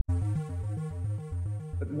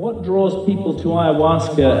What draws people to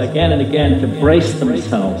ayahuasca again and again to brace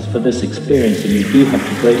themselves for this experience, and you do have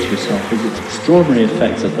to brace yourself, is its extraordinary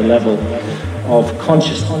effects at the level of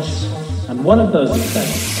consciousness. And one of those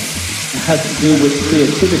effects has to do with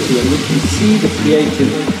creativity, and we can see the creative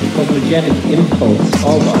cosmogenic impulse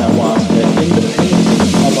of ayahuasca in the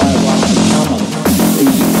painting of ayahuasca shaman,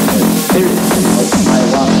 the spirit of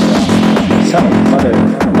ayahuasca itself,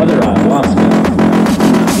 mother ayahuasca,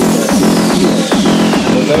 is a healer.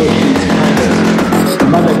 And although she's kind of the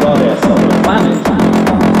mother goddess of the planet,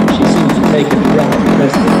 she seems to take a direct and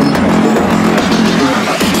personal interest in us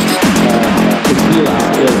to heal our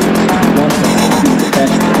ills. We want us to do the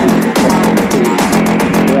best that we can possibly do,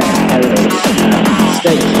 correct errors and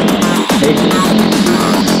mistakes and behaviors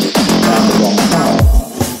around the wrong path.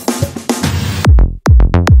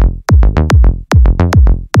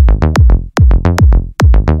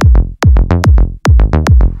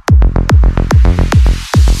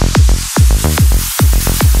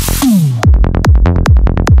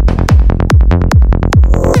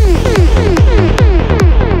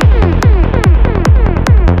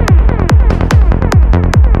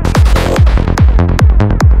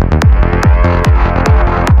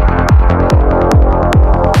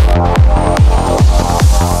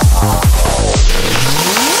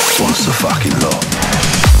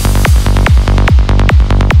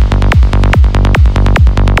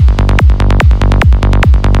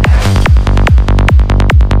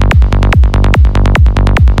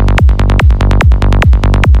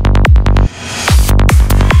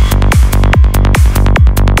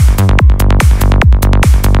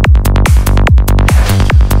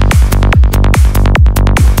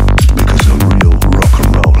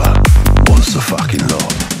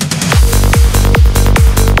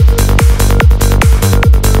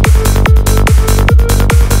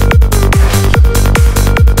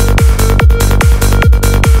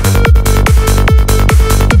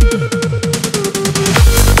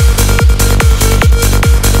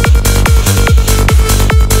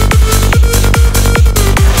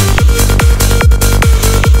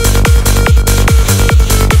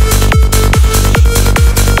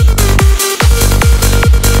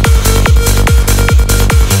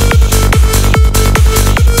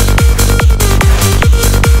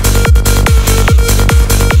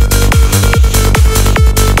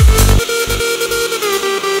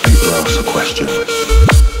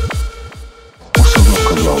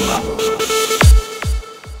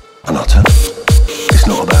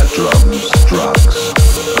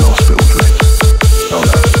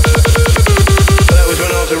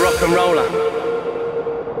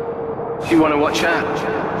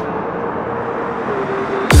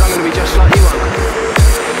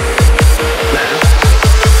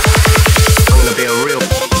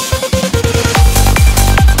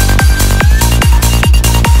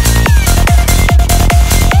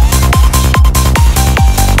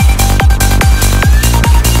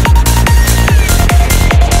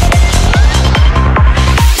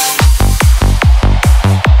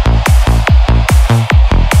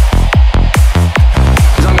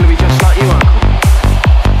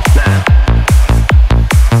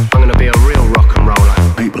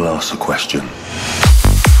 Ask a question.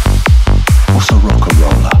 What's a rock and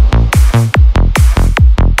roll?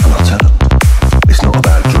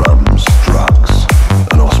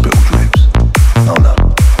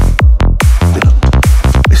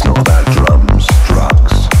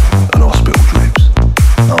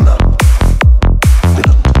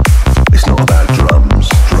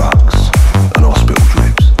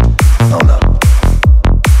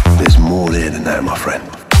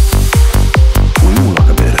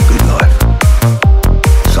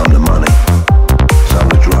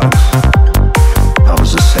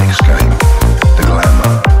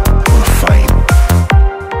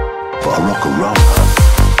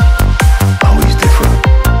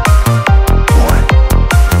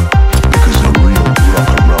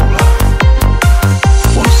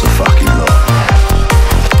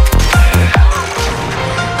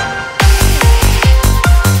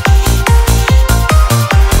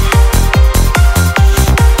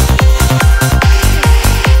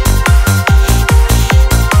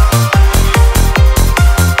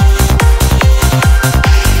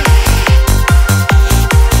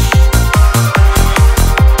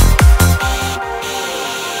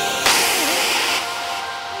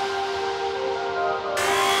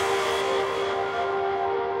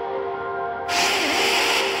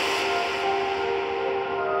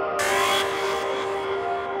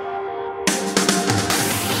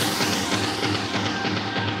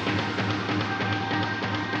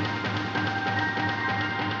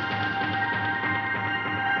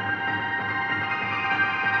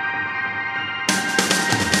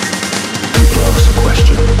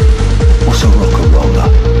 What's a rock and roller?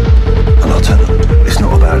 And I'll tell them, it's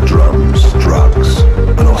not about drums, drugs,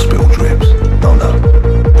 and hospital trips. No, no,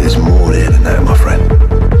 there's more there than that, my friend.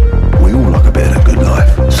 We all like a bit of the good life.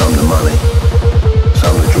 Some the money,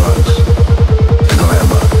 some the drugs, the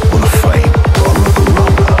glamour, or the fame. But a rock and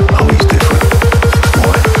roller, oh, he's different.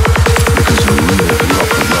 Why? Because a real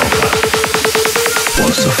rock and roller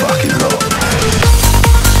wants to fucking rock.